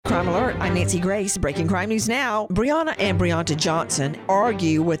Crime Alert. I'm Nancy Grace. Breaking crime news now. Brianna and Brianta Johnson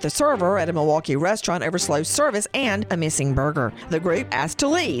argue with the server at a Milwaukee restaurant over slow service and a missing burger. The group asked to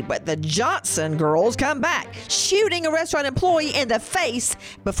leave, but the Johnson girls come back, shooting a restaurant employee in the face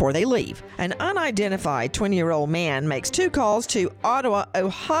before they leave. An unidentified 20-year-old man makes 2 calls to Ottawa,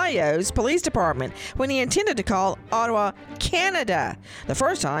 Ohio's police department when he intended to call Ottawa, Canada. The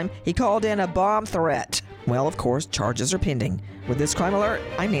first time, he called in a bomb threat. Well, of course, charges are pending. With this Crime Alert,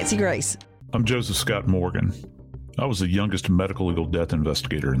 I'm Nancy Grace. I'm Joseph Scott Morgan. I was the youngest medical legal death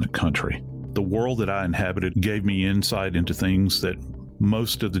investigator in the country. The world that I inhabited gave me insight into things that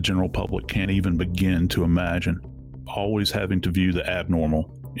most of the general public can't even begin to imagine. Always having to view the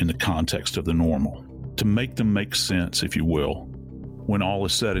abnormal in the context of the normal, to make them make sense, if you will. When all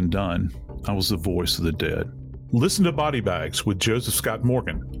is said and done, I was the voice of the dead. Listen to Body Bags with Joseph Scott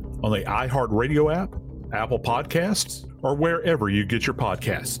Morgan on the iHeartRadio app, Apple Podcasts, or wherever you get your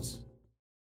podcasts.